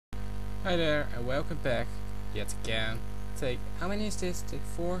Hi there and welcome back yet again. Take how many is this? Take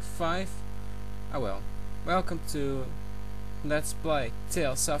 4, 5? Oh well. Welcome to Let's Play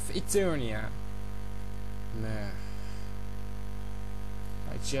Tales of Eternia. Man,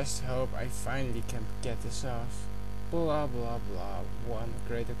 I just hope I finally can get this off. Blah blah blah. One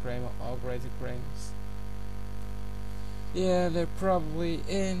greater crane, all greater cranes. Yeah, they're probably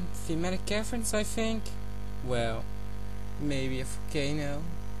in thematic caverns, I think. Well, maybe a volcano.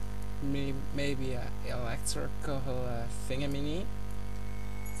 Maybe a electrical thingamini.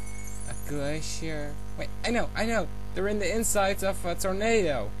 A glacier. Wait, I know. They're in the inside of a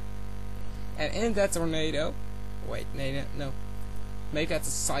tornado. And in that tornado, wait, no. Make that a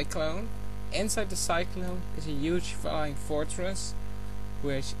cyclone. Inside the cyclone is a huge flying fortress,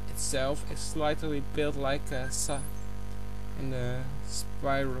 which itself is slightly built like a in the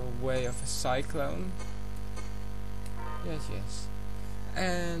spiral way of a cyclone. Yes.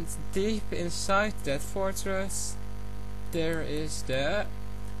 And deep inside that fortress, there is the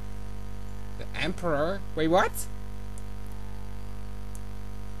Emperor. Wait, what?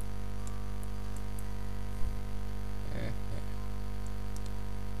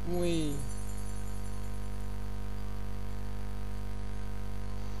 We.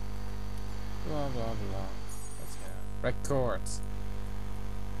 Blah blah blah. Let's go. Record.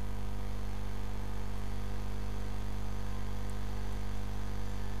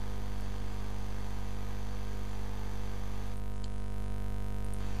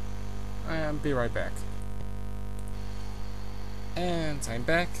 I'll be right back. And I'm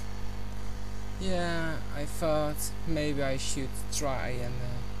back. Yeah, I thought maybe I should try and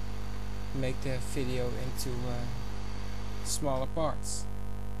make the video into smaller parts.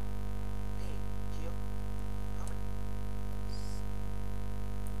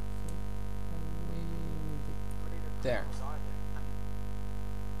 There.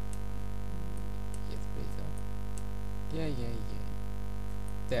 Yeah.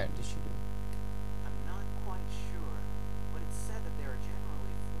 There, this should do. I'm not quite sure, but it's said that there are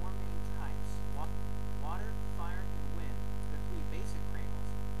generally four main types: water, fire, and wind. The three basic cranials,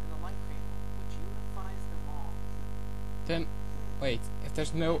 and the light cranial, which unifies them all. Then, wait, if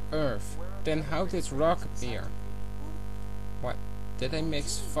there's no earth, then how did rock appear? What? Did they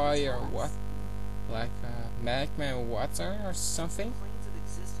mix fire, what? Like magma and water or something? Planes of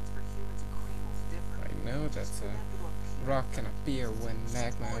existence for humans and cranials differ. I know that rock can appear when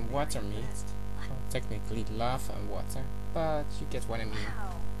magma and water meet. Well, technically lava and water, but you get what I mean.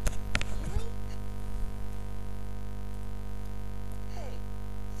 Wow. Really? Hey,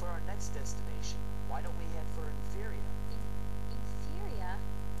 for our next destination, why don't we head for Inferior? Inferior?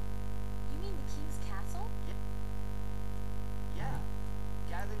 You mean the king's castle? Yeah.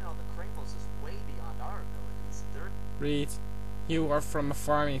 Gathering all the cranials is way beyond our abilities. Reed, you are from a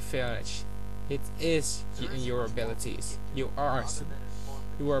farming village. It is in your abilities. You are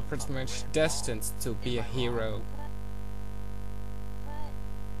pretty much destined to be a hero. But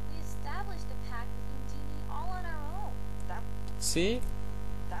we established a pact with Undini all on our own. See?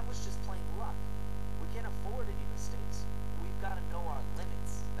 That was just plain luck. We can't afford any mistakes. We've got to know our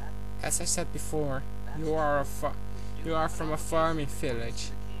limits. As I said before, you are from a farming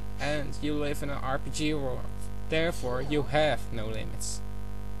village, and you live in an RPG world. Therefore, you have no limits.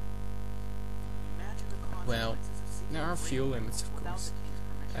 Well, there are a few limits, of course.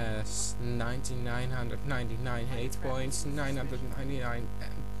 9,999 hate points, 999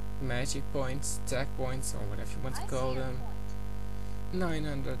 magic points, attack points, or whatever you want to call them,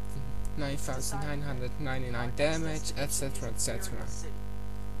 9,999 damage, etc.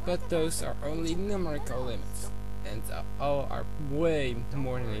 But those are only numerical limits, and all are way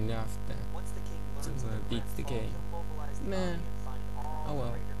more than enough to beat the game. Man, oh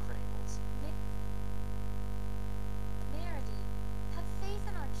well. Have faith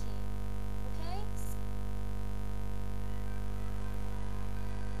in our king,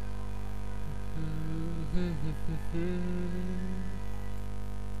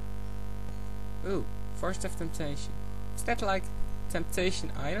 okay? Ooh, Forest of Temptation. Is that like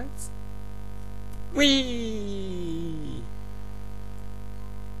Temptation Island? Whee!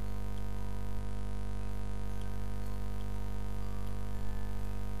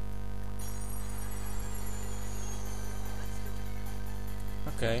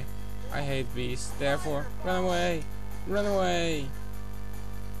 Okay, I hate bees, therefore run away! Run away!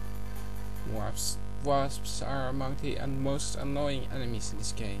 Wasps are among the most annoying enemies in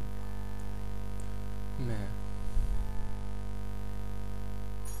this game. Man.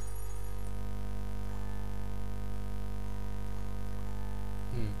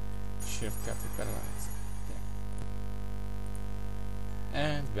 Should have kept it better light. Yeah.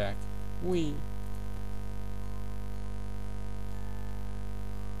 And back. Wee.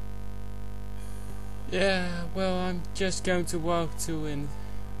 Yeah, well, I'm just going to walk to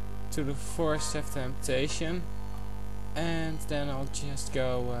the Forest of Temptation, and then I'll just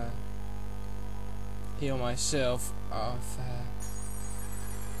go heal myself of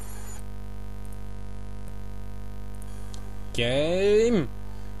game.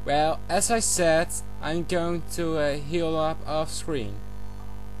 Well, as I said, I'm going to heal up off screen.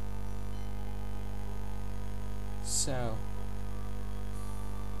 So,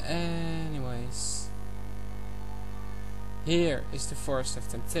 anyways, here is the Forest of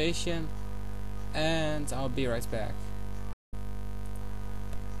Temptation, and I'll be right back.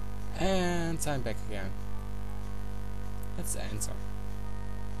 And I'm back again. Let's enter.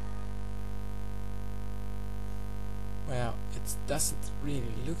 Well, it doesn't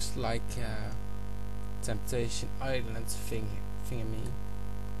really looks like Temptation Island thingy,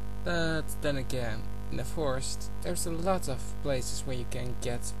 but then again, in the forest, there's a lot of places where you can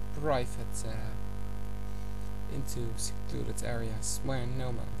get private into secluded areas where no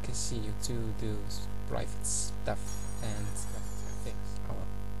one can see you to do private stuff and things. Oh well.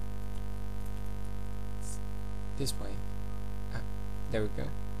 This way. Ah, there we go.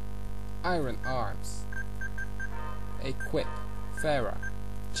 Iron arms. Equip. Farah.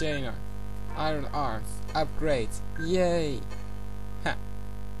 Jaina. Iron arms. Upgrade. Yay! Ha!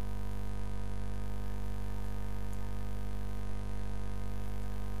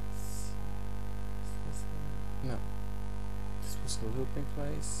 No. This was a looping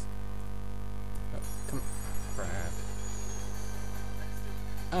place. Oh, come on. Crap.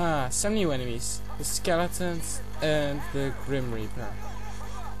 Ah, some new enemies. The skeletons and the Grim Reaper,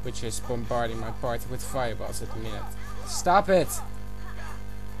 which is bombarding my party with fireballs at the minute. Stop it!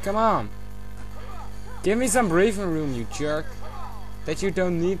 Come on! Give me some breathing room, you jerk! That you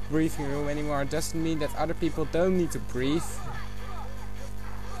don't need breathing room anymore doesn't mean that other people don't need to breathe.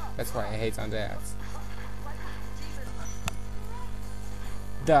 That's why I hate undead.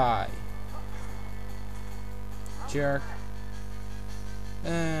 Die! Jerk.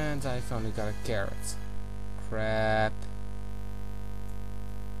 And I've only got a carrot. Crap.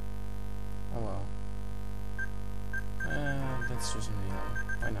 Oh well. Let's just anyway.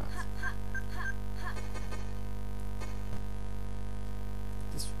 Why not?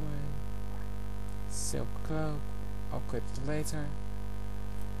 This way. Silk cloak. I'll equip it later.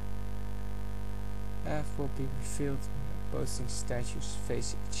 F will be revealed when boasting statues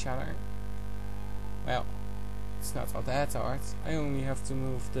facing each other. Well, it's not all that hard. I only have to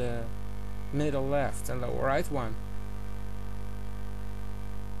move the middle left and lower right one.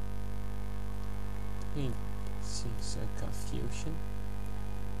 You see some confusion.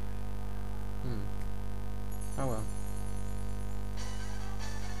 Oh well.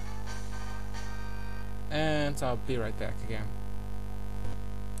 And I'll be right back again.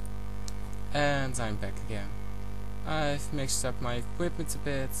 And I'm back again. I've mixed up my equipment a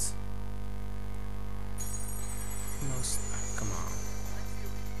bit. Come on.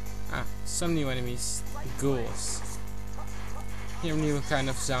 Ah, some new enemies. Ghouls. Here, new kind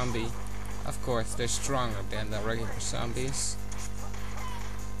of zombie. Of course, they're stronger than the regular zombies.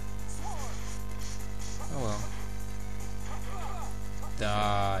 Oh well.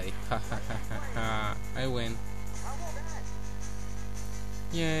 Die. Ha ha ha ha ha. I win.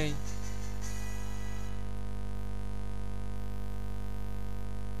 Yay.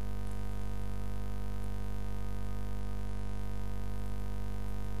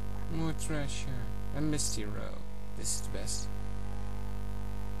 More treasure. A misty row. This is the best.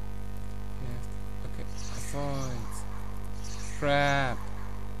 Yeah. Okay. Avoid. Crap.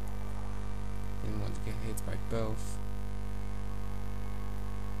 Didn't want to get hit by both.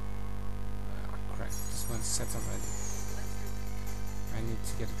 Ah, crap. This one's set already. I need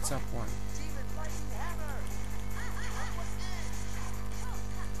to get a top one.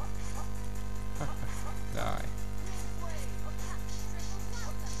 Die.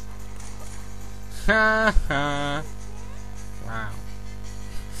 Ha ha! Wow.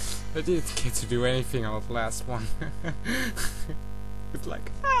 I didn't get to do anything on the last one. It's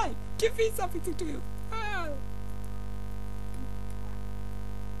like, hey, give me something to do. Ah.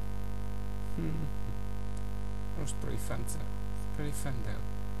 That was pretty fun though. Pretty fun though.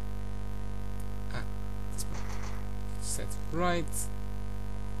 Ah, this one. Set right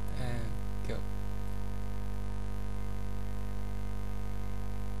and go.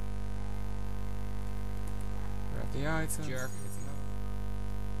 Grab the item. Jerk.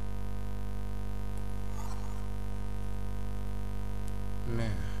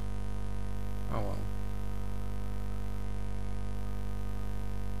 Man. Oh well.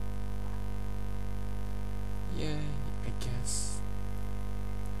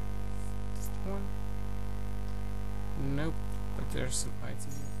 There's some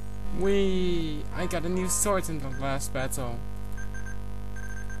item. Whee! I got a new sword in the last battle.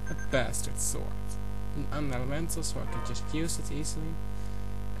 A bastard sword. An elemental so I can just use it easily.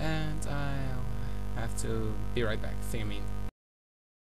 And I'll have to be right back. Think I mean.